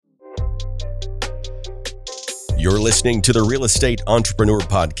You're listening to the Real Estate Entrepreneur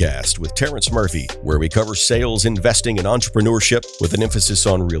Podcast with Terrence Murphy, where we cover sales, investing, and entrepreneurship with an emphasis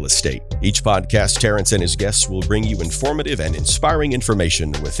on real estate. Each podcast, Terrence and his guests will bring you informative and inspiring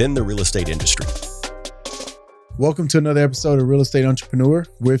information within the real estate industry. Welcome to another episode of Real Estate Entrepreneur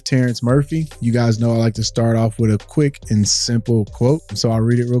with Terrence Murphy. You guys know I like to start off with a quick and simple quote, so I'll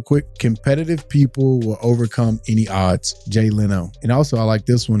read it real quick. Competitive people will overcome any odds. Jay Leno. And also I like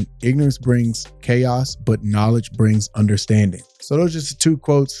this one. Ignorance brings chaos, but knowledge brings understanding. So those are just the two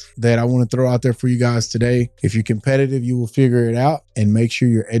quotes that I want to throw out there for you guys today. If you're competitive, you will figure it out, and make sure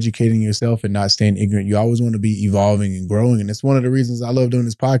you're educating yourself and not staying ignorant. You always want to be evolving and growing. And it's one of the reasons I love doing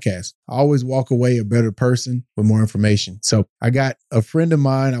this podcast. I always walk away a better person with more information. So I got a friend of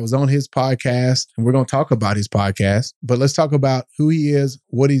mine. I was on his podcast, and we're going to talk about his podcast, but let's talk about who he is,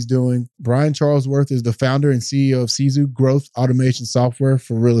 what he's doing. Brian Charlesworth is the founder and CEO of Sisu Growth Automation Software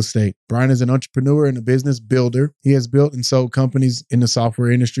for Real Estate. Brian is an entrepreneur and a business builder. He has built and sold companies in the software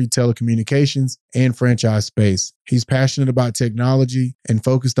industry, telecommunications, and franchise space. He's passionate about technology and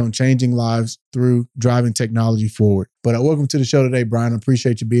focused on changing lives through driving technology forward. But welcome to the show today, Brian. I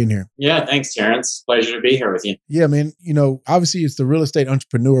appreciate you being here. Yeah, thanks, Terrence. Pleasure to be here with you. Yeah, man. You know, obviously it's the Real Estate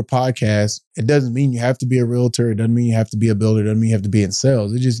Entrepreneur Podcast. It doesn't mean you have to be a realtor. It doesn't mean you have to be a builder. It doesn't mean you have to be in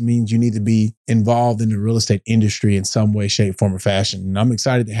sales. It just means you need to be involved in the real estate industry in some way, shape, form, or fashion. And I'm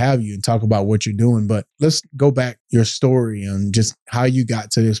excited to have you and talk about what you're doing. But let's go back your story and just how you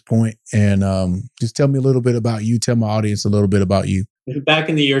got to this point, and just tell me a little bit about you. Tell my audience a little bit about you. Back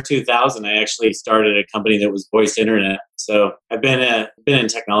in the year 2000, I actually started a company that was voice internet. So I've been in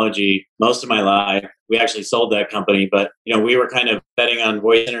technology most of my life. We actually sold that company, but we were kind of betting on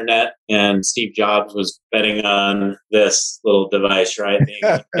voice internet, and Steve Jobs was betting on this little device, right?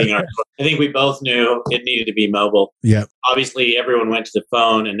 I think we both knew it needed to be mobile. Yeah. Obviously, everyone went to the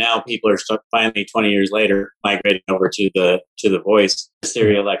phone, and now people are finally 20 years later migrating over to the voice,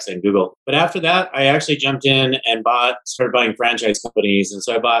 Siri, Alexa, and Google. But after that, I actually jumped in and started buying franchise companies, and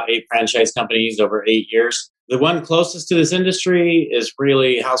so I bought 8 franchise companies over 8 years. The one closest to this industry is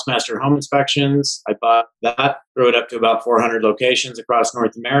really Housemaster Home Inspections. I bought that, grew it up to about 400 locations across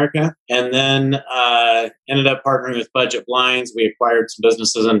North America, and then ended up partnering with Budget Blinds. We acquired some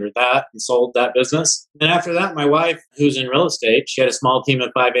businesses under that and sold that business. And after that, my wife, who's in real estate, she had a small team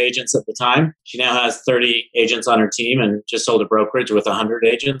of 5 agents at the time. She now has 30 agents on her team and just sold a brokerage with 100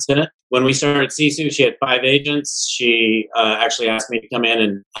 agents in it. When we started Sisu, she had 5 agents. She actually asked me to come in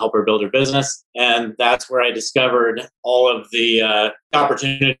and help her build her business. And that's where I discovered all of the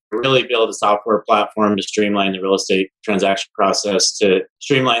opportunity to really build a software platform to streamline the real estate transaction process, to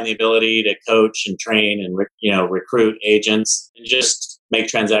streamline the ability to coach and train and recruit agents, and just make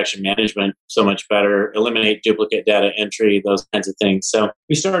transaction management so much better, eliminate duplicate data entry, those kinds of things. So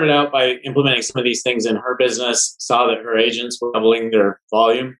we started out by implementing some of these things in her business, saw that her agents were doubling their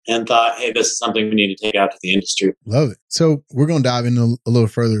volume, and thought, hey, this is something we need to take out to the industry. Love it. So we're going to dive in a little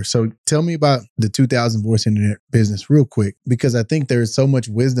further. So tell me about the 2000 voice internet business real quick, because I think there's so much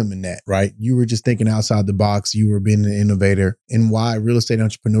wisdom in that, right? You were just thinking outside the box. You were being an innovator, and why real estate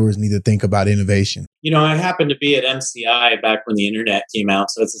entrepreneurs need to think about innovation. I happened to be at MCI back when the internet came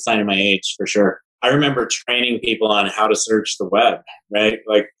out, so it's a sign of my age for sure. I remember training people on how to search the web, right?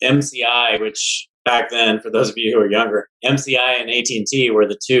 Like MCI, which back then, for those of you who are younger, MCI and AT&T were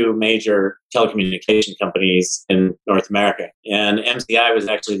the 2 major telecommunication companies in North America. And MCI was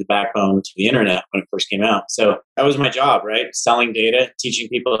actually the backbone to the internet when it first came out. So that was my job, right? Selling data, teaching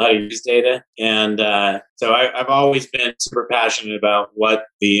people how to use data. And so I've always been super passionate about what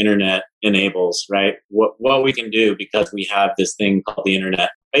the internet enables, right? What we can do because we have this thing called the internet.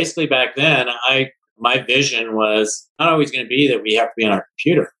 Basically, back then, my vision was not always going to be that we have to be on our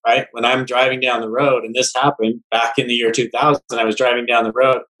computer, right? When I'm driving down the road, and this happened back in the year 2000, I was driving down the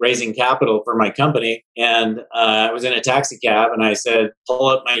road raising capital for my company, and I was in a taxi cab, and I said, pull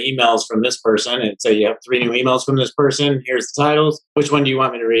up my emails from this person, and say, you have 3 new emails from this person, here's the titles, which one do you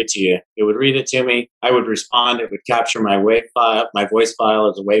want me to read to you? It would read it to me, I would respond, it would capture my WAV file, my voice file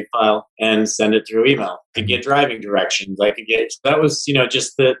as a WAV file, and send it through email. I could get driving directions, that was,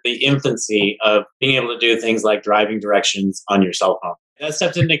 just the infancy of being able to do things like driving directions on your cell phone. That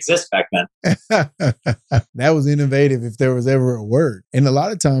stuff didn't exist back then. That was innovative if there was ever a word. And a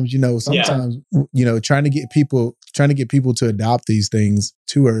lot of times, sometimes, trying to get people to adopt these things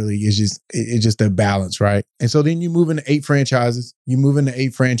too early. It's just a balance, right? And so then you move into 8 franchises. You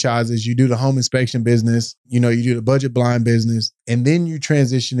do the home inspection business. You do the budget blind business. And then you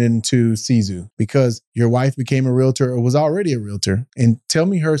transition into Sisu because your wife became a realtor or was already a realtor. And tell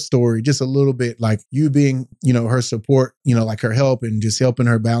me her story just a little bit, like you being, her support, like her help and just helping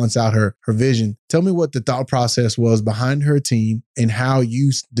her balance out her vision. Tell me what the thought process was behind her team and how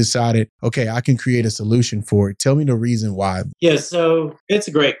you decided, okay, I can create a solution for it. Tell me the reason why. Yeah, so it's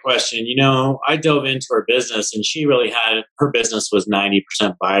a great question. I dove into her business and her business was 90%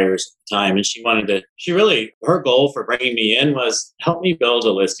 buyers at the time. And her goal for bringing me in was help me build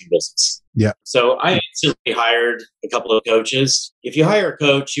a listing business. Yeah. So I instantly hired a couple of coaches. If you hire a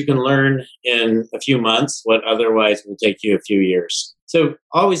coach, you can learn in a few months what otherwise will take you a few years. So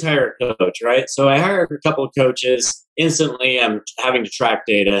always hire a coach, right? So I hired a couple of coaches. Instantly, I'm having to track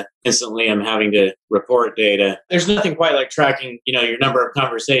data. Instantly, I'm having to report data. There's nothing quite like tracking, your number of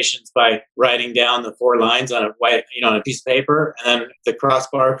conversations by writing down the 4 lines on on a piece of paper, and then the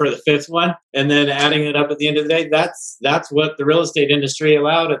crossbar for the 5th one, and then adding it up at the end of the day. That's what the real estate industry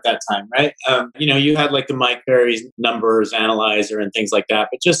allowed at that time, right? You had like the Mike Berry's numbers analyzer and things like that,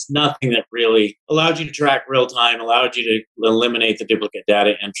 but just nothing that really allowed you to track real time, allowed you to eliminate the duplicate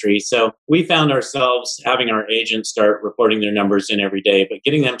data entry. So we found ourselves having our agents start reporting their numbers in every day, but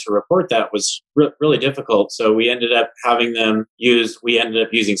getting them to report that was really difficult. So we ended up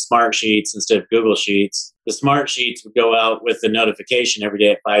using Smart Sheets instead of Google Sheets. The Smart Sheets would go out with a notification every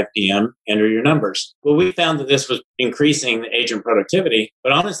day at 5 p.m., enter your numbers. Well, we found that this was increasing the agent productivity,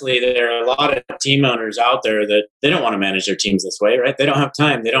 but honestly, there are a lot of team owners out there that they don't want to manage their teams this way, right? They don't have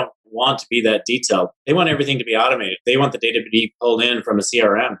time. They don't want to be that detailed. They want everything to be automated. They want the data to be pulled in from a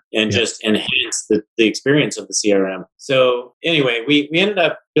CRM and just enhance the experience of the CRM. So anyway, we ended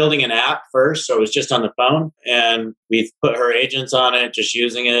up building an app first. So it was just on the phone, and we put her agents on it, just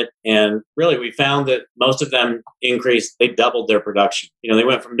using it. And really, we found that most of them they doubled their production. They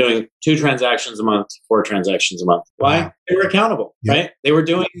went from doing 2 transactions a month to 4 transactions a month. Why? Wow. They were accountable, right? They were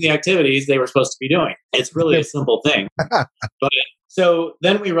doing the activities they were supposed to be doing. It's really a simple thing. But so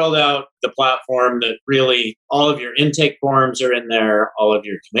then we rolled out the platform that really all of your intake forms are in there, all of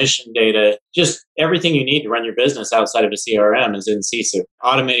your commission data, just everything you need to run your business outside of a CRM is in Sisu,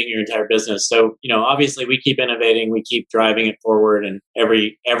 automating your entire business. So, obviously we keep innovating, we keep driving it forward, and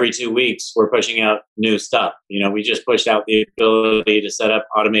every 2 weeks we're pushing out new stuff. We just pushed out the ability to set up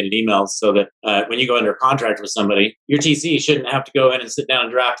automated emails so that when you go under contract with somebody, your TC shouldn't have to go in and sit down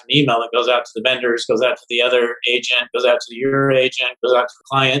and draft an email that goes out to the vendors, goes out to the other agent, goes out to your agent, goes out to the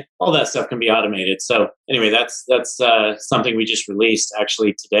client. All that stuff can be automated. So anyway, that's something we just released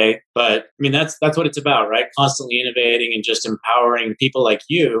actually today. But that's what it's about, right? Constantly innovating and just empowering people like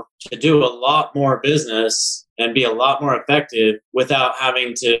you to do a lot more business and be a lot more effective without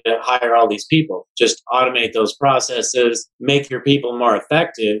having to hire all these people. Just automate those processes, make your people more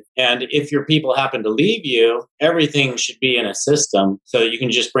effective. And if your people happen to leave you, everything should be in a system so you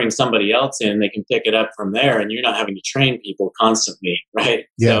can just bring somebody else in, they can pick it up from there, and you're not having to train people constantly, right?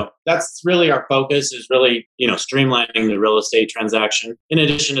 Yeah. So that's really our focus, is really, streamlining the real estate transaction. In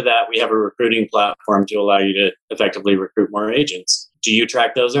addition to that, we have a recruiting platform to allow you to effectively recruit more agents. Do you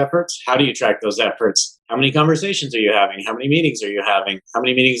track those efforts? How do you track those efforts? How many conversations are you having? How many meetings are you having? How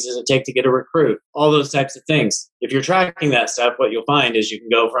many meetings does it take to get a recruit? All those types of things. If you're tracking that stuff, what you'll find is you can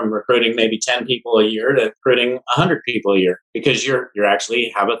go from recruiting maybe 10 people a year to recruiting 100 people a year, because you're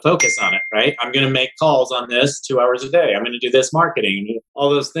actually have a focus on it, right? I'm going to make calls on this 2 hours a day. I'm going to do this marketing, all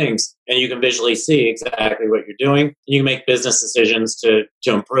those things. And you can visually see exactly what you're doing. You can make business decisions to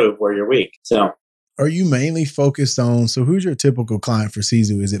improve where you're weak. So, are you mainly focused on, so who's your typical client for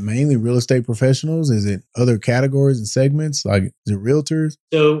Sisu? Is it mainly real estate professionals? Is it other categories and segments? Like, is it realtors?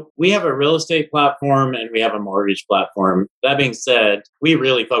 So we have a real estate platform and we have a mortgage platform. That being said, we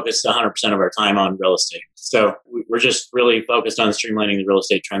really focus 100% of our time on real estate. So we're just really focused on streamlining the real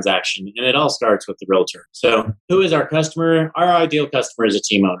estate transaction. And it all starts with the realtor. So who is our customer? Our ideal customer is a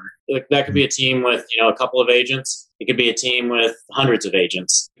team owner. That could be a team with, a couple of agents. It could be a team with hundreds of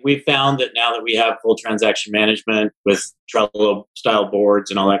agents. We've found that now that we have full transaction management with Trello style boards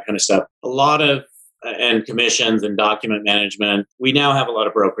and all that kind of stuff, and commissions and document management, we now have a lot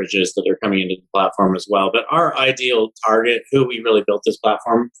of brokerages that are coming into the platform as well. But our ideal target, who we really built this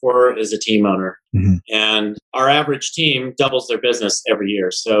platform for, is a team owner. Mm-hmm. And our average team doubles their business every year.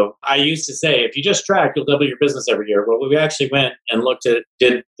 So I used to say, if you just track, you'll double your business every year. Well, we actually went and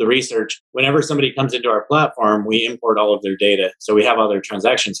did the research. Whenever somebody comes into our platform, we import all of their data. So we have all their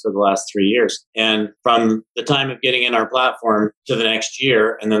transactions for the last 3 years. And from the time of getting in our platform to the next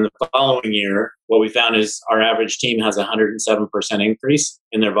year, and then the following year, what we found is our average team has a 107% increase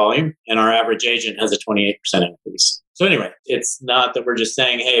in their volume, and our average agent has a 28% increase. So anyway, it's not that we're just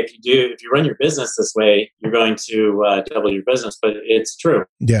saying, hey, if you run your business this way, you're going to double your business, but it's true.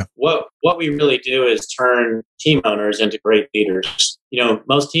 Yeah. What we really do is turn team owners into great leaders.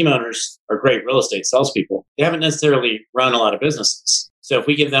 Most team owners are great real estate salespeople. They haven't necessarily run a lot of businesses. So if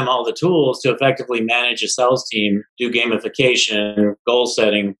we give them all the tools to effectively manage a sales team, do gamification, goal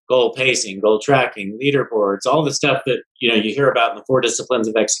setting, goal pacing, goal tracking, leaderboards, all the stuff that you hear about in the 4 disciplines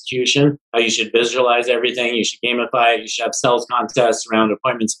of execution, how you should visualize everything, you should gamify it, you should have sales contests around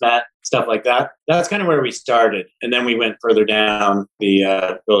appointments met, stuff like that. That's kind of where we started. And then we went further down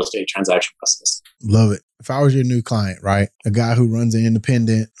the real estate transaction process. Love it. If I was your new client, right, a guy who runs an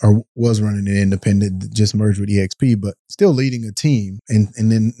independent or was running an independent, just merged with EXP, but still leading a team and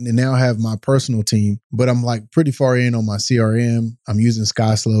then now have my personal team, but I'm like pretty far in on my CRM. I'm using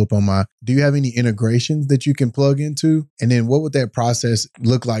SkySlope do you have any integrations that you can plug into? And then what would that process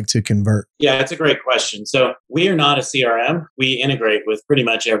look like to convert? Yeah, that's a great question. So we are not a CRM. We integrate with pretty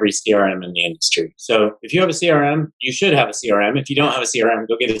much every CRM in the industry. So if you have a CRM, you should have a CRM. If you don't have a CRM,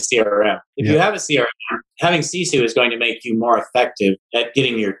 go get a CRM. If you have a CRM, having Sisu is going to make you more effective at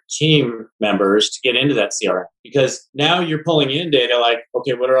getting your team members to get into that CRM. Because now you're pulling in data like,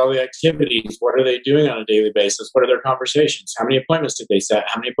 okay, what are all the activities? What are they doing on a daily basis? What are their conversations? How many appointments did they set?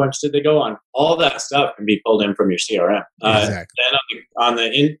 How many appointments did they go on? All that stuff can be pulled in from your CRM. Exactly. Then on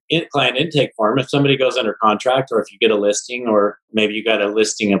the client intake form, if somebody goes under contract or if you get a listing or maybe you got a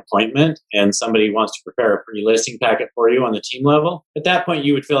listing appointment and somebody wants to prepare a pre-listing packet for you on the team level, at that point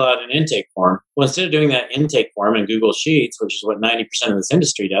you would fill out an intake form. Well, instead of doing that intake form in Google Sheets, which is what 90% of this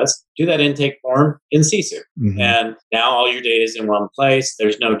industry does, do that intake form in Sisu. Mm-hmm. And now all your data is in one place.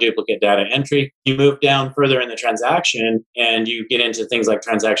 There's no duplicate data entry. You move down further in the transaction and you get into things like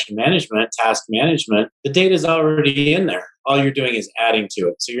transaction management, task management. The data is already in there. All you're doing is adding to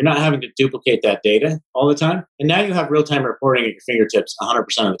it. So you're not having to duplicate that data all the time. And now you have real-time reporting at your fingertips 100%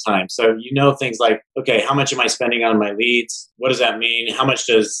 of the time. So you know things like, okay, how much am I spending on my leads? What does that mean? How much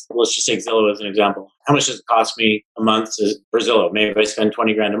let's just take Zillow as an example. How much does it cost me a month for Zillow? Maybe I spend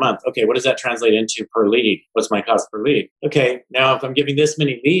 $20,000 a month. Okay, what does that translate into per lead? What's my cost per lead? Okay, now if I'm giving this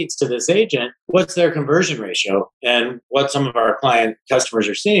many leads to this agent, what's their conversion ratio? And what some of our client customers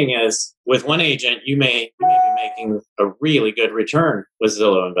are seeing is with one agent, you may be making a really good return with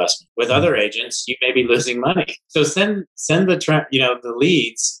Zillow investment. With other agents, you may be losing money. So send the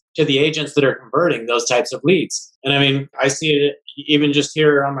leads to the agents that are converting those types of leads. And I mean, I see it even just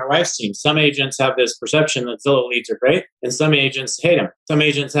here on my wife's team. Some agents have this perception that Zillow leads are great, and some agents hate them. Some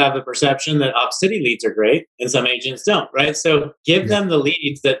agents have the perception that Opcity leads are great, and some agents don't, right? So give them the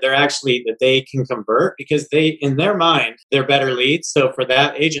leads that they can convert, because in their mind, they're better leads. So for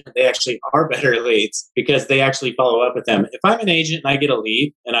that agent, they actually are better leads because they actually follow up with them. If I'm an agent and I get a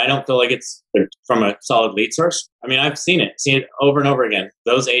lead and I don't feel like it's from a solid lead source, I mean, I've seen it over and over again.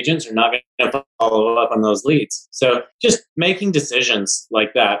 Those agents are not going to follow up on those leads. So just making decisions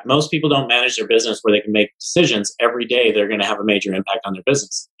like that. Most people don't manage their business where they can make decisions every day. They're going to have a major impact on their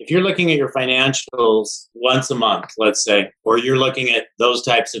business. If you're looking at your financials once a month, let's say, or you're looking at those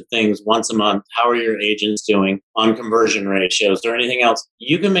types of things once a month, how are your agents doing on conversion ratios or anything else?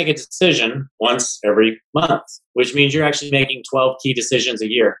 You can make a decision once every month, which means you're actually making 12 key decisions a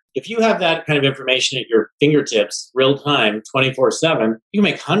year. If you have that kind of information at your fingertips, real time, 24/7, you can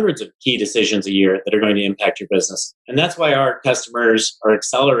make hundreds of key decisions a year that are going to impact your business. And that's why our customers are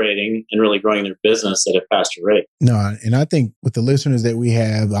accelerating and really growing their business at a faster rate. No, and I think with the listeners that we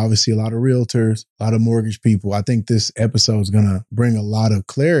have, obviously a lot of realtors, a lot of mortgage people, I think this episode is going to bring a lot of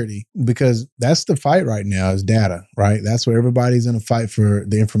clarity, because that's the fight right now is data, right? That's where everybody's in a fight for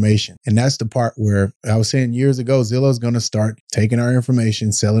the information. And that's the part where I was saying years ago, Zillow's going to start taking our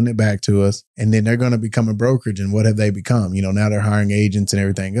information, selling it back to us, and then they're going to become a brokerage. And what have they become? Now they're hiring agents and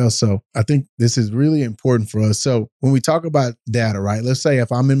everything else. So I think this is really important for us. So when we talk about data, right, let's say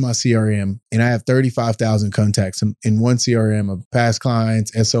if I'm in my CRM and I have 35,000 contacts in one CRM of past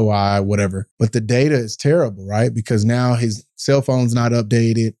clients, SOI, whatever, but the data is terrible, right? Because now his cell phone's not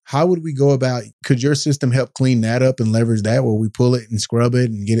updated. How would we go about, could your system help clean that up and leverage that where we pull it and scrub it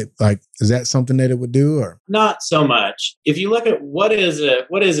and get it, is that something that it would do or? Not so much. If you look at what is a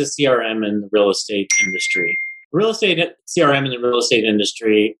CRM in the real estate industry, CRM in the real estate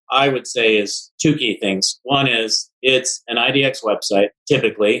industry, I would say is two key things. One is It's an IDX website,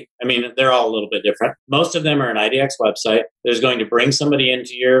 typically. I mean, they're all a little bit different. Most of them are an IDX website. There's going to bring somebody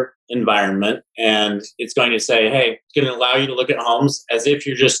into your environment, and it's going to say, hey, it's going to allow you to look at homes as if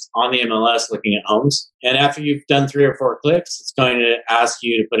you're just on the MLS looking at homes. And after you've done 3 or 4 clicks, it's going to ask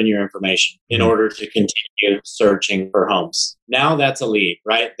you to put in your information in order to continue searching for homes. Now that's a lead,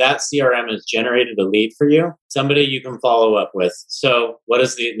 right? That CRM has generated a lead for you, somebody you can follow up with. So what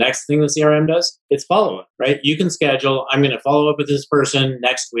is the next thing the CRM does? It's follow up, right? You can schedule, I'm going to follow up with this person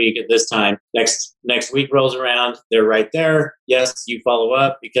next week at this time. Next week rolls around, they're right there. Yes, you follow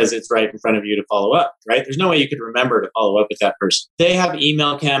up because it's right in front of you to follow up, right? There's no way you could remember to follow up with that person. They have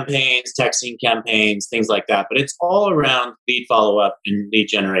email campaigns, texting campaigns, things like that, but it's all around lead follow-up and lead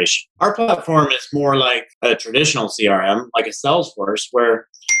generation. Our platform is more like a traditional CRM, like a Salesforce, where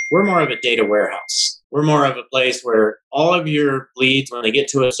we're more of a data warehouse. We're more of a place where all of your leads, when they get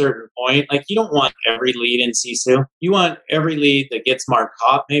to a certain point, like you don't want every lead in Sisu. You want every lead that gets marked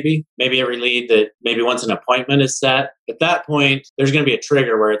hot, maybe every lead that maybe once an appointment is set. At that point, there's going to be a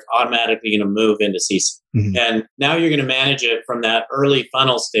trigger where it's automatically going to move into Sisu. Mm-hmm. And now you're going to manage it from that early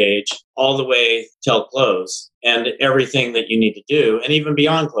funnel stage all the way till close and everything that you need to do, and even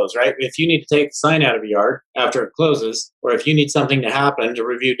beyond close, right? If you need to take the sign out of your yard after it closes, or if you need something to happen to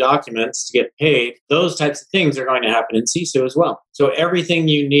review documents to get paid, those types of things are going to happen in Sisu as well. So everything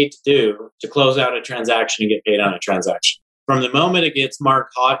you need to do to close out a transaction and get paid on a transaction. From the moment it gets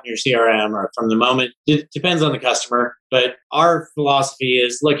marked hot in your CRM, or from the moment, it depends on the customer, but our philosophy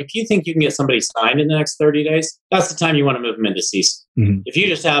is, look, if you think you can get somebody signed in the next 30 days, that's the time you want to move them into Sisu. Mm-hmm. If you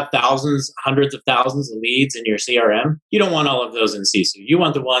just have thousands, hundreds of thousands of leads in your CRM, you don't want all of those in Sisu. You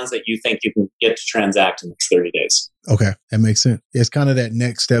want the ones that you think you can get to transact in the next 30 days. Okay, that makes sense. It's kind of that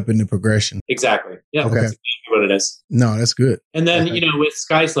next step in the progression. Exactly. Yeah, okay. That's exactly what it is. No, that's good. And then, with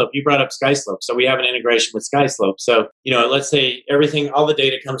SkySlope, you brought up SkySlope. So we have an integration with SkySlope. So, let's say all the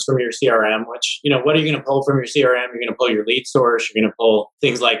data comes from your CRM, which, what are you going to pull from your CRM? You're going to pull your lead source. You're going to pull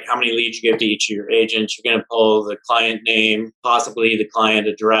things like how many leads you give to each of your agents. You're going to pull the client name, possibly the client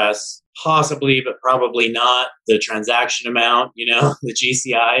address, possibly, but probably not the transaction amount, the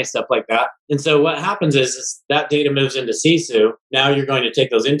GCI, stuff like that. And so what happens is that data moves into Sisu. Now you're going to take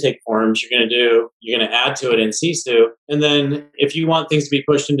those intake forms, you're going to add to it in Sisu. And then if you want things to be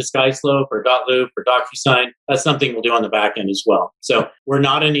pushed into SkySlope or Dotloop or DocuSign, that's something we'll do on the back end as well. So we're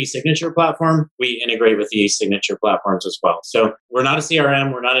not an e-signature platform. We integrate with the e-signature platforms as well. So we're not a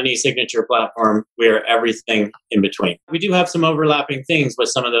CRM. We're not an e-signature platform. We're everything in between. We do have some overlapping things with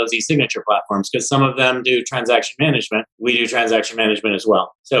some of those e-signature platforms because some of them do transaction management. We do transaction management as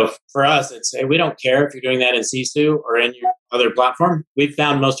well. So for us, we don't care if you're doing that in Sisu or in your other platform. We've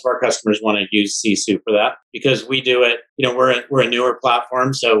found most of our customers want to use Sisu for that because we do it. We're a newer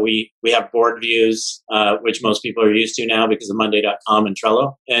platform, so we have board views, which most people are used to now because of Monday.com and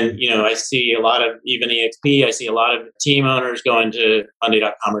Trello. And I see a lot of even EXP. I see a lot of team owners going to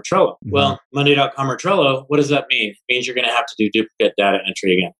Monday.com or Trello. Mm-hmm. Well, Monday.com or Trello, what does that mean? It means you're going to have to do duplicate data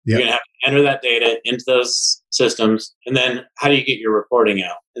entry again. Yep. You're going to have to enter that data into those systems. And then how do you get your reporting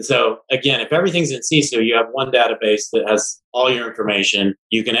out? And so again, if everything's in Sisu, you have one database that has all your information.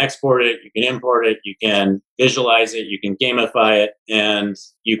 You can export it, you can import it, you can visualize it, you can gamify it, and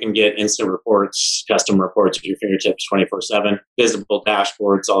you can get instant reports, custom reports at your fingertips 24/7, visible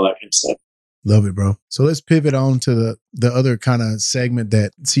dashboards, all that kind of stuff. Love it, bro. So let's pivot on to the other kind of segment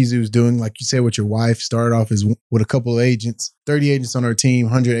that Sisu is doing. Like you said, with your wife, started off as with a couple of agents, 30 agents on her team,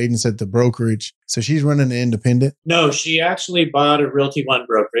 100 agents at the brokerage. So she's running an independent? No, she actually bought a Realty One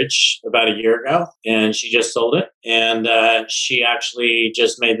brokerage about a year ago, and she just sold it. And she actually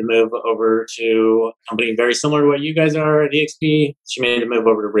just made the move over to a company very similar to what you guys are at EXP. She made the move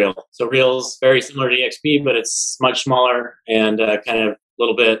over to Real. So Real's very similar to EXP, but it's much smaller and kind of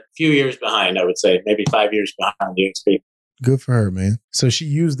few years behind, I would say, maybe 5 years behind EXP. Good for her, man. So she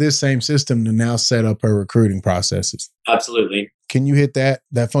used this same system to now set up her recruiting processes. Absolutely. Can you hit that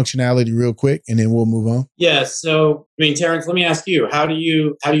functionality real quick and then we'll move on? Yeah. So, Terrence, let me ask you, how do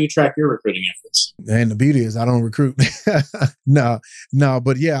you track your recruiting efforts? And the beauty is I don't recruit. No,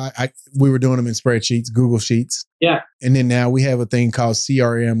 but yeah, we were doing them in spreadsheets, Google Sheets. Yeah. And then now we have a thing called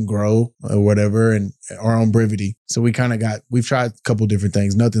CRM Grow or whatever, and our own Brivity. So we've tried a couple different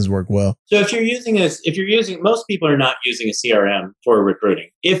things. Nothing's worked well. So most people are not using a CRM for recruiting.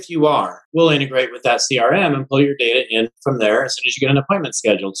 If you are, we'll integrate with that CRM and pull your data in from there as soon as you get an appointment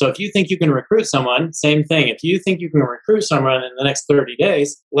scheduled. So if you think you can recruit someone, same thing. If you think you can recruit someone in the next 30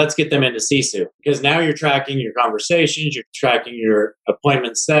 days, let's get them into Sisu, because now you're tracking your conversations, you're tracking your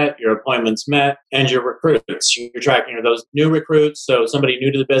appointments set, your appointments met, and your recruits. You're tracking those new recruits, so somebody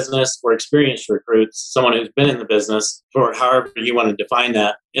new to the business, or experienced recruits, someone who's been in the business, for however you want to define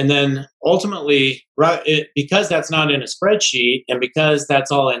that. And then ultimately, because that's not in a spreadsheet and because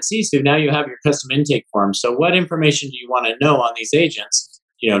that's all in Sisu, now you have your custom intake form. So what information do you want to know on these agents?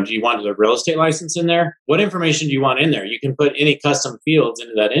 Do you want the real estate license in there? What information do you want in there? You can put any custom fields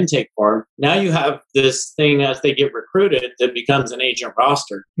into that intake form. Now you have this thing as they get recruited that becomes an agent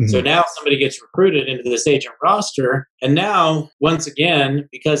roster. Mm-hmm. So now somebody gets recruited into this agent roster. And now, once again,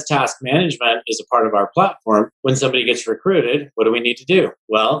 because task management is a part of our platform, when somebody gets recruited, what do we need to do?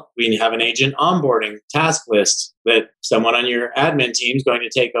 Well, we have an agent onboarding task list that someone on your admin team is going to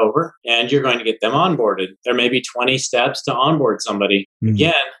take over, and you're going to get them onboarded. There may be 20 steps to onboard somebody. Mm-hmm.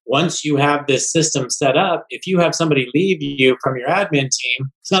 Again, once you have this system set up, if you have somebody leave you from your admin team,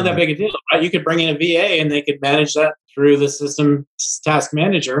 it's not that big a deal, right? You could bring in a VA and they could manage that through the system task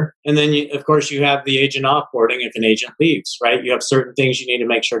manager. And then, of course, you have the agent offboarding if an agent leaves, right? You have certain things you need to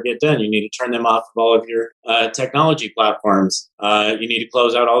make sure get done. You need to turn them off of all of your technology platforms. You need to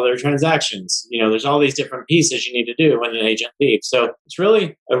close out all their transactions. There's all these different pieces you need to do when an agent leaves. So it's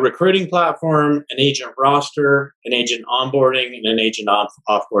really a recruiting platform, an agent roster, an agent onboarding, and an agent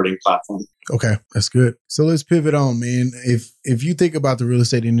offboarding platform. Okay, that's good. So let's pivot on, man. If you think about the real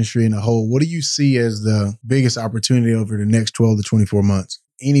estate industry in a whole, what do you see as the biggest opportunity over the next 12 to 24 months?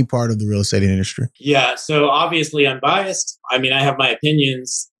 Any part of the real estate industry? Yeah, so obviously unbiased. I mean, I have my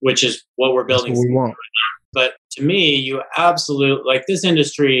opinions, which is what we're building. That's what we want. But to me, you absolutely, this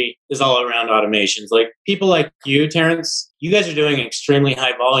industry is all around automations. People like you, Terrence, you guys are doing extremely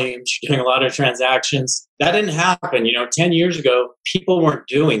high volumes. You're doing a lot of transactions. That didn't happen. 10 years ago, people weren't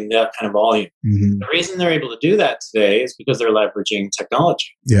doing that kind of volume. Mm-hmm. The reason they're able to do that today is because they're leveraging technology.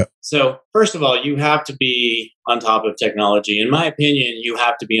 Yeah. So first of all, you have to be on top of technology. In my opinion, you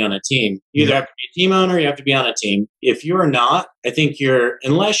have to be on a team. You either have to be a team owner, or you have to be on a team. If you're not, I think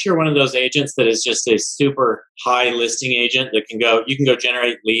unless you're one of those agents that is just a super high listing agent that you can go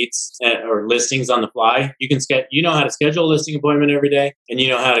generate leads or listings on the fly. You know how to schedule a listing appointment every day, and you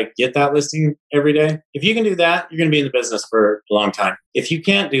know how to get that listing every day. If you can do that, you're going to be in the business for a long time. If you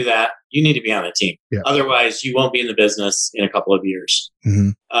can't do that, you need to be on a team. Yeah. Otherwise, you won't be in the business in a couple of years.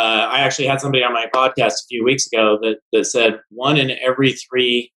 Mm-hmm. I actually had somebody on my podcast a few weeks ago that said one in every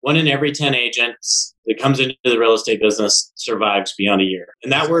 10 agents that comes into the real estate business survives beyond a year.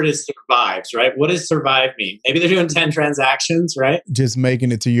 And that word is survives, right? What does survive mean? Maybe they're doing 10 transactions, right? Just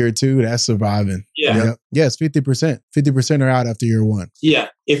making it to year 2, that's surviving. Yeah. Yep. Yes, 50%. 50% are out after year 1. Yeah.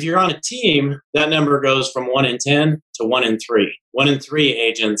 If you're on a team, that number goes from 1 in 10 to 1 in 3. 1 in 3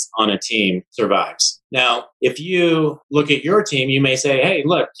 agents on a team survives. Now, if you look at your team, you may say, hey,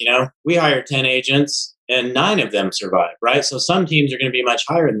 look, we hired 10 agents and 9 of them survive, right? So some teams are going to be much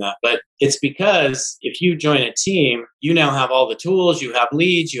higher than that. But it's because if you join a team, you now have all the tools, you have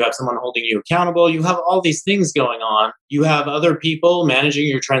leads, you have someone holding you accountable, you have all these things going on. You have other people managing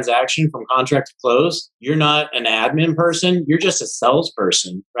your transaction from contract to close. You're not an admin person, you're just a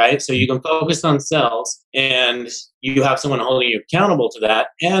salesperson, right? So you can focus on sales, and you have someone holding you accountable to that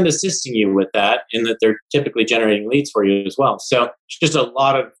and assisting you with that, in that they're typically generating leads for you as well. So it's just a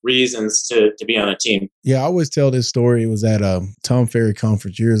lot of reasons to be on a team. Yeah, I always tell this story. It was at a Tom Ferry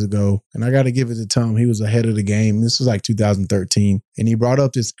conference years ago, and I got to give it to Tom. He was ahead of the game. This was like 2013, and he brought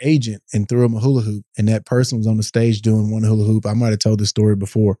up this agent and threw him a hula hoop, and that person was on the stage doing one hula hoop. I might have told this story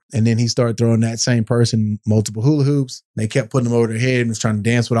before. And then he started throwing that same person multiple hula hoops. They kept putting them over their head and was trying to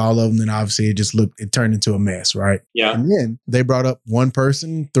dance with all of them. Then obviously it turned into a mess, right? Yeah. And then they brought up one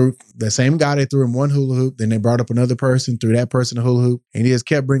person, threw the same guy, they threw him one hula hoop. Then they brought up another person, threw that person a hula hoop. And he just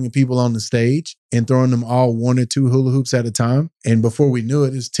kept bringing people on the stage and throwing them all 1 or 2 hula hoops at a time. And before we knew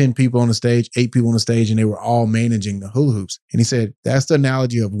it, there's 10 people on the stage, 8 people on the stage, and they were all managing the hula hoops. And he said, that's the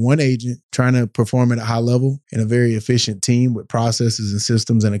analogy of one agent trying to perform at a high level in a very efficient team with processes and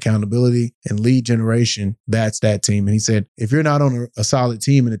systems and accountability and lead generation. That's that team. And he said, if you're not on a solid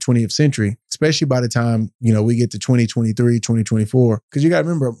team in the 20th century, especially by the time, we get to 2023, 2024, because you got to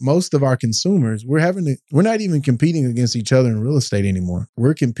remember, most of our consumers, we're not even competing against each other in real estate anymore.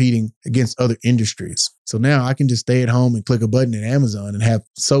 We're competing against other industries. So now I can just stay at home and click a button at Amazon and have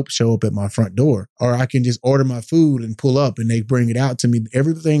soap show up at my front door. Or I can just order my food and pull up and they bring it out to me.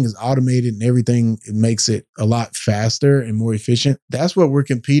 Everything is automated and everything, it makes it a lot faster faster and more efficient. That's what we're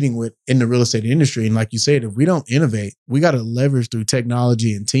competing with in the real estate industry. And like you said, if we don't innovate, we got to leverage through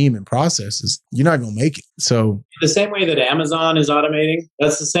technology and team and processes. You're not going to make it. So the same way that Amazon is automating,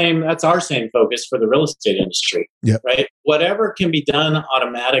 that's our same focus for the real estate industry. Yep. Right? Whatever can be done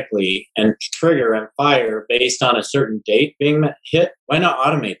automatically and trigger and fire based on a certain date being hit, why not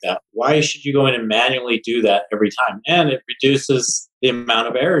automate that? Why should you go in and manually do that every time? And it reduces the amount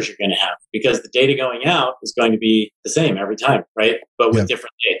of errors you're going to have because the data going out is going to be the same every time, right? But with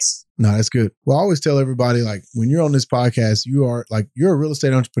different dates. No, that's good. Well, I always tell everybody, like, when you're on this podcast, you're a real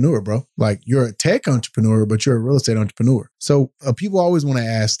estate entrepreneur, bro. Like, you're a tech entrepreneur, but you're a real estate entrepreneur. So people always want to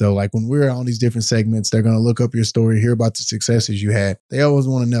ask, though, like, when we're on these different segments, they're going to look up your story, hear about the successes you had. They always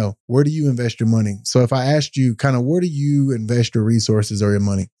want to know, where do you invest your money? So if I asked you kind of, where do you invest your resources or your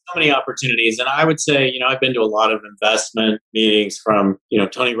money? So many opportunities. And I would say, I've been to a lot of investment meetings from,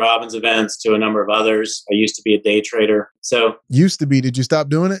 Tony Robbins events to a number of others. I used to be a day trader. So used to be, did you stop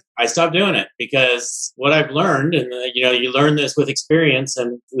doing it? I stopped doing it because what I've learned, and you learn this with experience,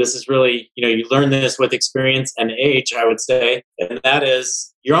 and this is really, you learn this with experience and age, I would say, and that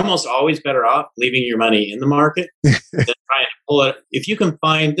is you're almost always better off leaving your money in the market than trying to pull it. If you can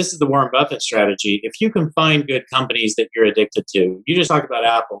find, this is the Warren Buffett strategy, if you can find good companies that you're addicted to, you just talked about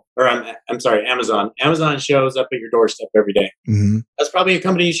Apple, or I'm sorry, Amazon. Amazon shows up at your doorstep every day. Mm-hmm. That's probably a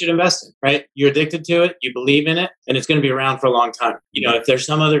company you should invest in, right? You're addicted to it, you believe in it, and it's going to be around for a long time. If there's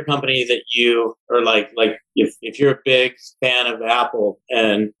some other company that you are like if you're a big fan of Apple,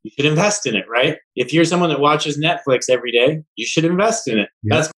 and you should invest in it, right? If you're someone that watches Netflix every day, you should invest in it.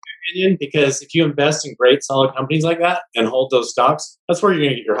 Yeah. That's my opinion, because if you invest in great, solid companies like that and hold those stocks, that's where you're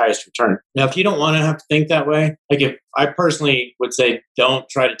going to get your highest return. Now, if you don't want to have to think that way, if I personally would say, don't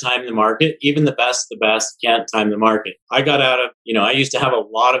try to time the market. Even the best can't time the market. I got out of, I used to have a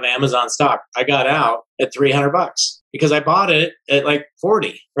lot of Amazon stock. I got out at $300 because I bought it at like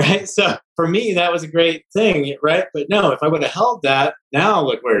 40, right? So for me, that was a great thing, right? But no, if I would have held that, now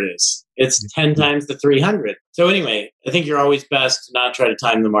look where it is. It's 10 times the 300. So anyway, I think you're always best to not try to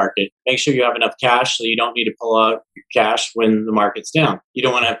time the market. Make sure you have enough cash so you don't need to pull out your cash when the market's down. You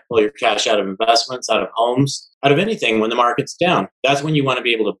don't want to have to pull your cash out of investments, out of homes, out of anything when the market's down. That's when you want to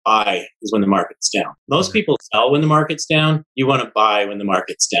be able to buy, is when the market's down. Most people sell when the market's down. You want to buy when the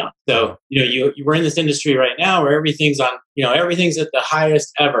market's down. So, we're in this industry right now where everything's on, everything's at the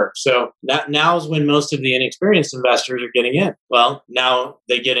highest ever. So now's when most of the inexperienced investors are getting in. Well, now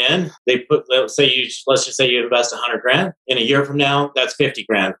they get in, let's just say you invest $100,000. In a year from now, that's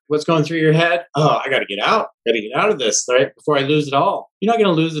 $50,000. What's going through your head? Oh, I got to get out. Got to get out of this, right? Before I lose it all. You're not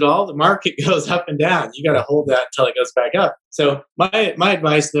going to lose it all. The market goes up and down. You got to hold that until it goes back up. So my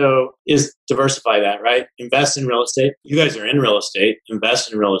advice, though, is diversify that, right? Invest in real estate. You guys are in real estate.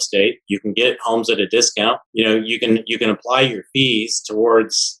 Invest in real estate. You can get homes at a discount. You can apply your fees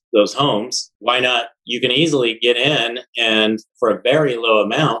towards those homes. Why not? You can easily get in and for a very low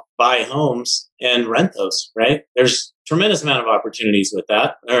amount, buy homes and rent those, right? There's tremendous amount of opportunities with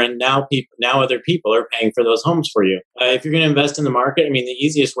that. And now other people are paying for those homes for you. If you're going to invest in the market, the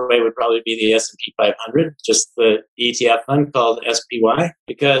easiest way would probably be the S&P 500, just the ETF fund called SPY,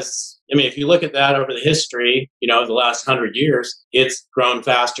 because if you look at that over the history, the last 100 years, it's grown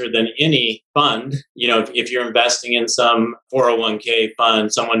faster than any fund. If you're investing in some 401k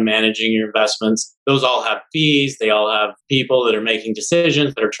fund, someone managing your investments, those all have fees. They all have people that are making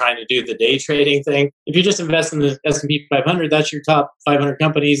decisions, that are trying to do the day trading thing. If you just invest in the S&P 500, that's your top 500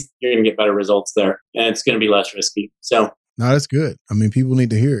 companies, you're going to get better results there, and it's going to be less risky. So no, that's good. People need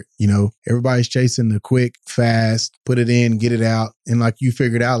to hear it. Everybody's chasing the quick, fast, put it in, get it out. And like you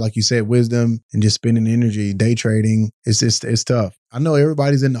figured out, like you said, wisdom and just spending energy, day trading, it's tough. I know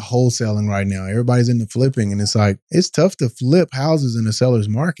everybody's into wholesaling right now. Everybody's into flipping. And it's like, it's tough to flip houses in a seller's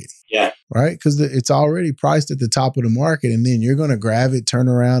market. Yeah. Right? Because it's already priced at the top of the market. And then you're going to grab it, turn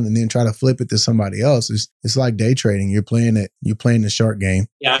around, and then try to flip it to somebody else. It's like day trading. You're playing the shark game.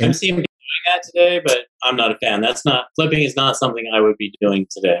 Yeah, I'm seeing people doing that today, but I'm not a fan. Flipping is not something I would be doing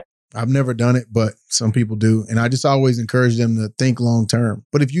today. I've never done it, but some people do. And I just always encourage them to think long term.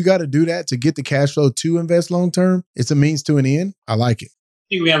 But if you got to do that to get the cash flow to invest long term, it's a means to an end. I like it.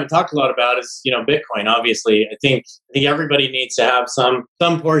 I think we haven't talked a lot about is, Bitcoin. Obviously, I think everybody needs to have some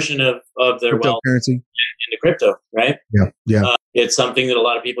portion of their wealth. Cryptocurrency. into crypto, right? Yeah. It's something that a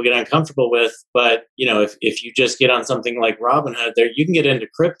lot of people get uncomfortable with. But, if you just get on something like Robinhood, there you can get into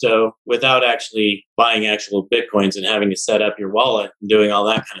crypto without actually buying actual Bitcoins and having to set up your wallet and doing all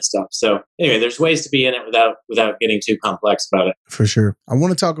that kind of stuff. So anyway, there's ways to be in it without getting too complex about it. For sure. I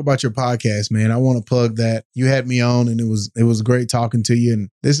want to talk about your podcast, man. I want to plug that. You had me on and it was great talking to you. And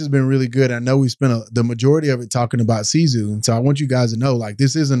this has been really good. I know we spent the majority of it talking about Sisu. And so I want you guys to know, like,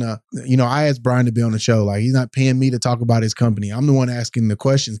 this isn't I asked Brian to be on the show. Like, he's not paying me to talk about his company. I'm the one asking the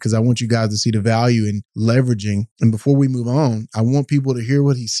questions because I want you guys to see the value in leveraging. And before we move on, I want people to hear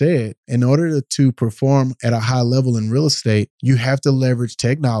what he said. In order to perform at a high level in real estate, you have to leverage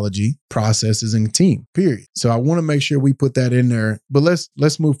technology, processes, and team, period. So I want to make sure we put that in there. But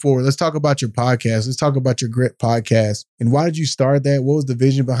let's move forward. Let's talk about your podcast. Let's talk about your Grit podcast. And why did you start that? What was the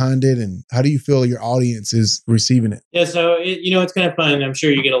vision behind it? And how do you feel your audience is receiving it? Yeah, so it's kind of fun. I'm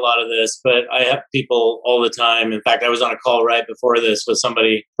sure you get a lot of this, but I have people all the time. In fact, I was on a call right before this with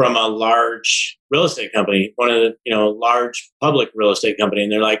somebody from a large real estate company, one of the, large public real estate company.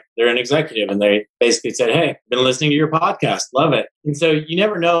 And they're an executive. And they basically said, hey, I've been listening to your podcast. Love it. And so you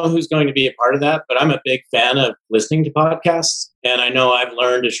never know who's going to be a part of that. But I'm a big fan of listening to podcasts. And I know I've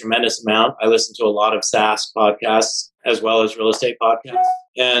learned a tremendous amount. I listen to a lot of SaaS podcasts as well as real estate podcasts.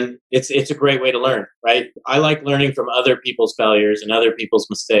 And it's a great way to learn, right? I like learning from other people's failures and other people's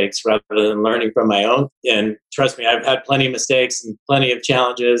mistakes rather than learning from my own. And trust me, I've had plenty of mistakes and plenty of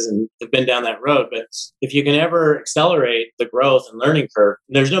challenges and have been down that road. But if you can ever accelerate the growth and learning curve,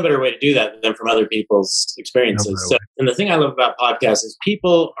 there's no better way to do that than from other people's experiences. So, and the thing I love about podcasts is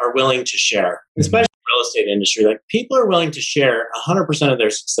people are willing to share, especially in the real estate industry. Like, people are willing to share 100% of their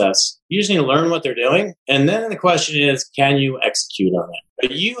success. You just need to learn what they're doing. And then the question is, can you execute on it?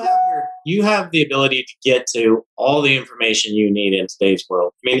 But you have the ability to get to all the information you need in today's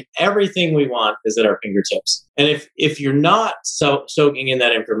world. I mean, everything we want is at our fingertips. And if you're not soaking in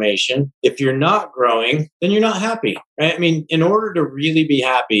that information, if you're not growing, then you're not happy, right? I mean, in order to really be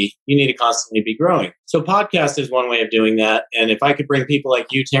happy, you need to constantly be growing. So podcast is one way of doing that. And if I could bring people like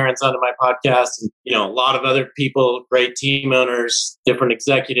you, Terrence, onto my podcast, and a lot of other people, great team owners, different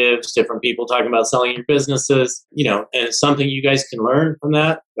executives, different people talking about selling your businesses, and it's something you guys can learn from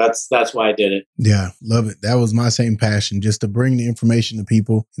that. That's why I did it. Yeah, love it. That was my same passion, just to bring the information to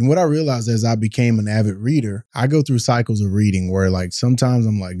people. And what I realized as I became an avid reader, I go through cycles of reading where, like, sometimes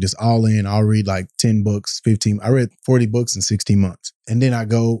I'm like just all in. I'll read like 10 books, 15. I read 40 books in 16 months. And then I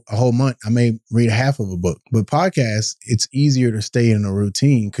go a whole month, I may read half of a book. But podcasts, it's easier to stay in a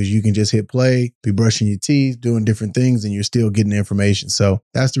routine because you can just hit play, be brushing your teeth, doing different things, and you're still getting the information. So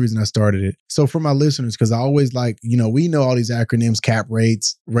that's the reason I started it. So for my listeners, because I always like, we know all these acronyms: cap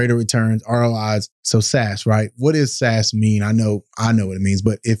rates, rate of returns, ROIs. So SaaS, right? What does SaaS mean? I know what it means,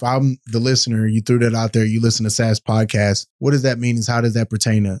 but if I'm the listener, you threw that out there, you listen to SaaS podcasts, what does that mean? Is how does that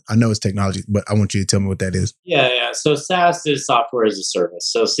pertain to, I know it's technology, but I want you to tell me what that is. Yeah. So SaaS is software as a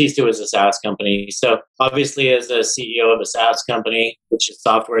service. So Sisu is a SaaS company. So obviously, as a CEO of a SaaS company, which is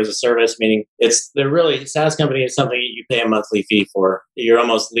software as a service, meaning SaaS company is something you pay a monthly fee for. You're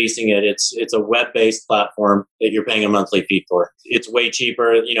almost leasing it. It's a web-based platform that you're paying a monthly fee for. It's way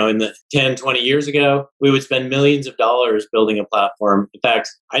cheaper. In the 10, 20 years ago, we would spend millions of dollars building a platform. In fact,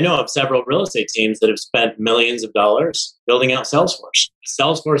 I know of several real estate teams that have spent millions of dollars building out Salesforce.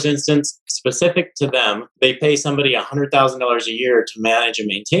 Salesforce instance specific to them, they pay somebody $100,000 a year to manage and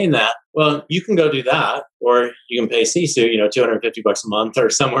maintain that. Well, you can go do that, or you can pay Sisu, $250 a month or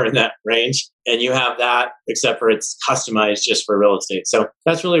somewhere in that range. And you have that, except for it's customized just for real estate. So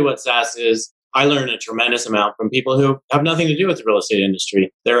that's really what SaaS is. I learned a tremendous amount from people who have nothing to do with the real estate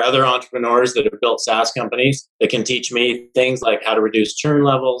industry. There are other entrepreneurs that have built SaaS companies that can teach me things like how to reduce churn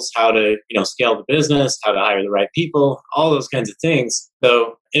levels, how to, scale the business, how to hire the right people, all those kinds of things.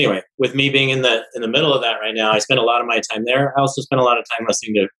 So anyway, with me being in the middle of that right now, I spend a lot of my time there. I also spend a lot of time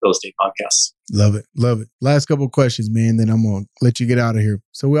listening to real estate podcasts. Love it. Love it. Last couple of questions, man, then I'm going to let you get out of here.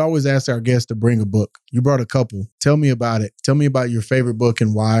 So we always ask our guests to bring a book. You brought a couple. Tell me about it. Tell me about your favorite book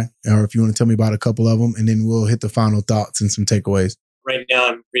and why, or if you want to tell me about a couple of them, and then we'll hit the final thoughts and some takeaways. Right now,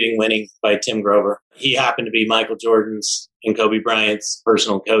 I'm reading Winning by Tim Grover. He happened to be Michael Jordan's and Kobe Bryant's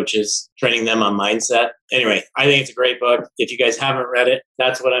personal coaches, training them on mindset. Anyway, I think it's a great book. If you guys haven't read it,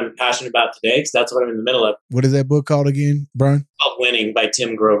 that's what I'm passionate about today, because that's what I'm in the middle of. What is that book called again, Brian? It's called Winning by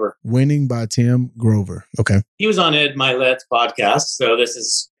Tim Grover. Winning by Tim Grover. Okay. He was on Ed Milet's podcast. So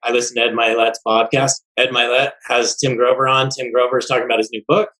I listened to Ed Milet's podcast. Ed Milet has Tim Grover on. Tim Grover is talking about his new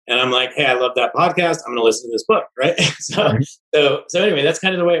book. And I'm like, hey, I love that podcast. I'm going to listen to this book, right? So anyway, that's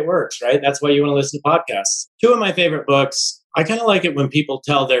kind of the way it works, right? That's why you want to listen to podcasts. Two of my favorite books I kind of like it when people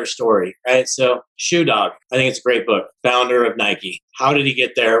tell their story, right? So Shoe Dog, I think it's a great book. Founder of Nike. How did he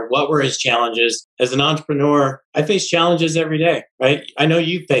get there? What were his challenges? As an entrepreneur, I face challenges every day, right? I know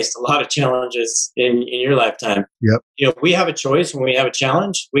you've faced a lot of challenges in your lifetime. Yep. We have a choice when we have a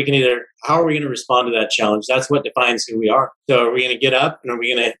challenge. We can either, how are we going to respond to that challenge? That's what defines who we are. So are we going to get up and are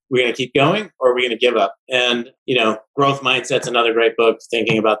we going to keep going, or are we going to give up? And, Growth Mindset's another great book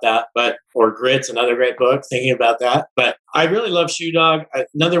thinking about that, or Grit's another great book thinking about that. But I really love Shoe Dog.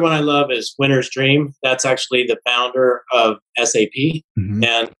 Another one I love is Winner's Dream. That's actually the founder of SAP. Mm-hmm.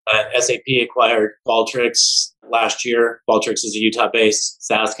 And SAP acquired Qualtrics last year. Qualtrics is a Utah-based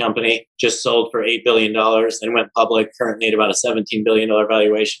SaaS company, just sold for $8 billion and went public, currently at about a $17 billion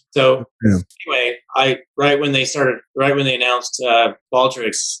valuation. So anyway, right when they announced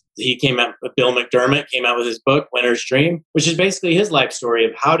Qualtrics, Bill McDermott came out with his book, Winner's Dream, which is basically his life story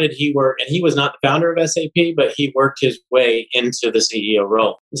of how did he work. And he was not the founder of SAP, but he worked his way into the CEO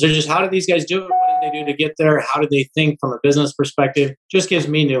role. And so just how did these guys do it? What did they do to get there? How did they think from a business perspective? Just gives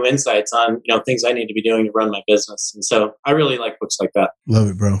me new insights on, things I need to be doing to run my business. And so I really like books like that. Love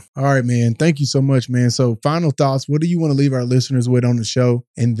it, bro. All right, man. Thank you so much, man. So final thoughts, what do you want to leave our listeners with on the show?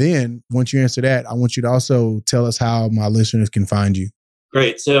 And then once you answer that, I want you to also tell us how my listeners can find you.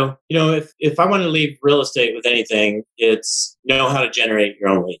 Great. So, if I want to leave real estate with anything, it's know how to generate your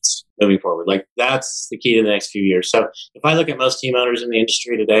own leads moving forward. Like that's the key to the next few years. So if I look at most team owners in the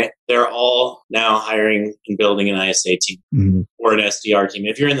industry today, they're all now hiring and building an ISA team or an SDR team.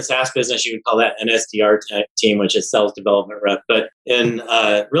 If you're in the SaaS business, you would call that an SDR team, which is sales development rep. But in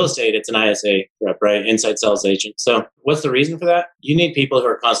real estate, it's an ISA rep, right? Inside sales agent. So what's the reason for that? You need people who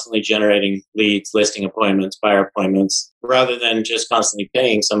are constantly generating leads, listing appointments, buyer appointments, rather than just constantly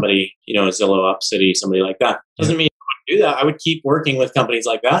paying somebody, a Zillow, Upcity, somebody like that. Doesn't mean do that. I would keep working with companies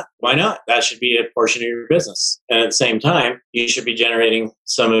like that. Why not? That should be a portion of your business. And at the same time, you should be generating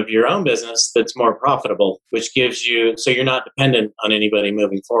some of your own business that's more profitable, which gives you, so you're not dependent on anybody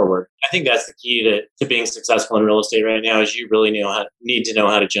moving forward. I think that's the key to being successful in real estate right now is you really need to know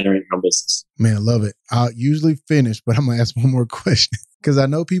how to generate your own business. Man, I love it. I'll usually finish, but I'm going to ask one more question. Because I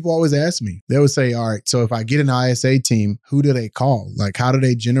know people always ask me, they would say, all right, so if I get an ISA team, who do they call? Like, how do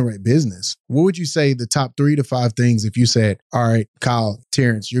they generate business? What would you say the top 3 to 5 things if you said, all right, Kyle,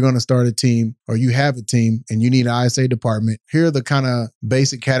 Terrence, you're going to start a team or you have a team and you need an ISA department. Here are the kind of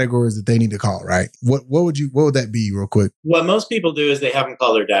basic categories that they need to call, right? What would that be real quick? What most people do is they have them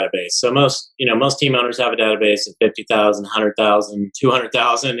call their database. So most team owners have a database of 50,000, 100,000,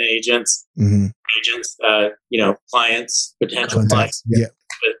 200,000 agents. Mm-hmm. Clients, potential contacts. clients, Yeah.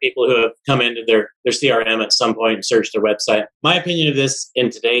 people who have come into their CRM at some point and searched their website. My opinion of this in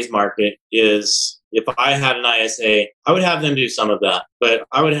today's market is if I had an ISA, I would have them do some of that, but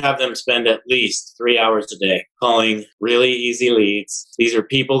I would have them spend at least 3 hours a day calling really easy leads. These are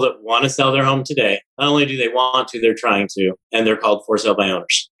people that want to sell their home today. Not only do they want to, they're trying to, and they're called for sale by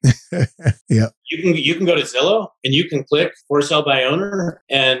owners. Yeah. You can go to Zillow and you can click for sale by owner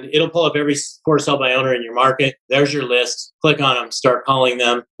and it'll pull up every for sale by owner in your market. There's your list. Click on them, start calling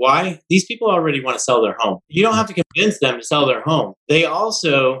them. Why? These people already want to sell their home. You don't have to convince them to sell their home. They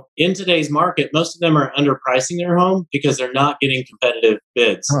also, in today's market, most of them are underpricing their home because they're not getting competitive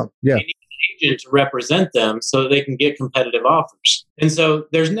bids. Oh, yeah. They need an agent to represent them so that they can get competitive offers. And so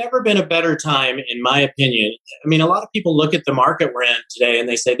there's never been a better time, in my opinion. I mean, a lot of people look at the market we're in today and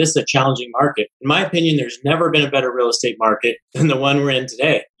they say, this is a challenging market. In my opinion, there's never been a better real estate market than the one we're in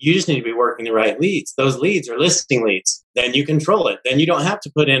today. You just need to be working the right leads. Those leads are listing leads. Then you control it. Then you don't have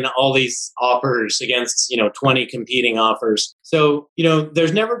to put in all these offers against, 20 competing offers. So,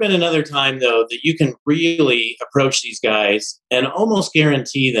 there's never been another time, though, that you can really approach these guys and almost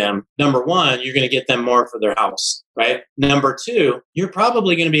guarantee them, number one, you're going to get them more for their house, right? Number two, you're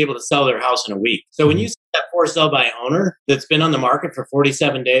probably going to be able to sell their house in a week. So when you see that for sale by owner that's been on the market for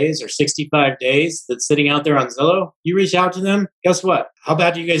 47 days or 65 days that's sitting out there on Zillow, you reach out to them, guess what? How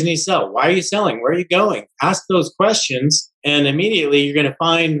bad do you guys need to sell? Why are you selling? Where are you going? Ask those questions. And immediately you're going to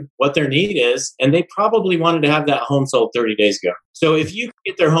find what their need is. And they probably wanted to have that home sold 30 days ago. So if you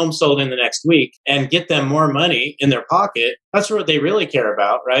get their home sold in the next week and get them more money in their pocket, that's what they really care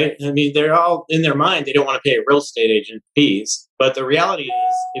about, right? I mean, they're all in their mind, they don't want to pay a real estate agent fees. But the reality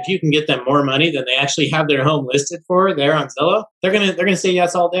is, if you can get them more money than they actually have their home listed for there on Zillow, they're gonna say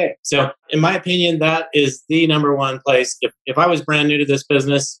yes all day. So in my opinion, that is the number one place. If I was brand new to this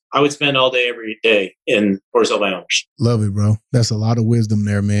business, I would spend all day every day in for sale by owners. Love it, bro. That's a lot of wisdom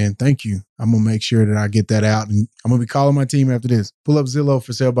there, man. Thank you. I'm going to make sure that I get that out and I'm going to be calling my team after this. Pull up Zillow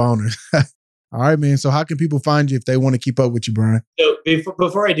for sale by owners. All right, man. So how can people find you if they want to keep up with you, Brian? So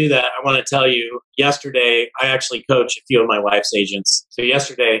before I do that, I want to tell you, yesterday, I actually coached a few of my wife's agents. So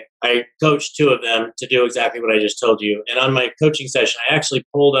yesterday, I coached 2 of them to do exactly what I just told you. And on my coaching session, I actually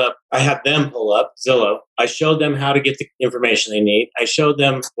I had them pull up Zillow. I showed them how to get the information they need. I showed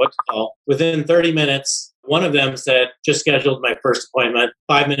them what to call. Within 30 minutes, one of them said, just scheduled my first appointment.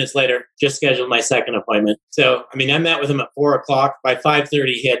 5 minutes later, just scheduled my second appointment. So, I met with him at 4:00. By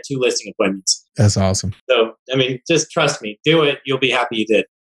 5:30, he had 2 listing appointments. That's awesome. So, just trust me. Do it. You'll be happy you did.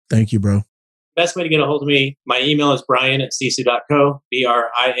 Thank you, bro. Best way to get a hold of me, my email is brian@sisu.co,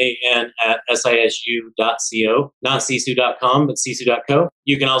 brian@sisu.co, not sisu.com, but sisu.co.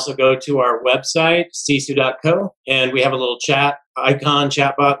 You can also go to our website, sisu.co, and we have a little chat icon,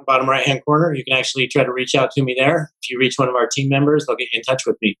 chat bottom right-hand corner. You can actually try to reach out to me there. If you reach one of our team members, they'll get you in touch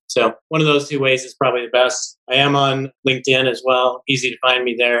with me. So one of those 2 ways is probably the best. I am on LinkedIn as well. Easy to find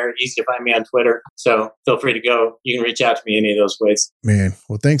me there. Easy to find me on Twitter. So feel free to go. You can reach out to me any of those ways. Man,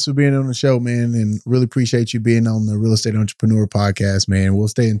 well, thanks for being on the show, man. And really appreciate you being on the Real Estate Entrepreneur Podcast, man. We'll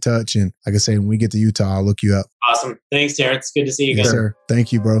stay in touch. And like I said, when we get to Utah, I'll look you up. Awesome. Thanks, Terrence. Good to see you again. Yes, sir.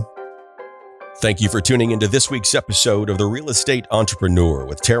 Thank you, bro. Thank you for tuning into this week's episode of The Real Estate Entrepreneur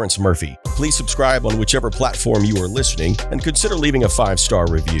with Terrence Murphy. Please subscribe on whichever platform you are listening and consider leaving a 5-star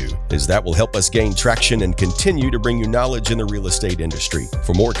review, as that will help us gain traction and continue to bring you knowledge in the real estate industry.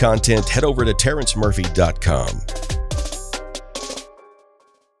 For more content, head over to terrencemurphy.com.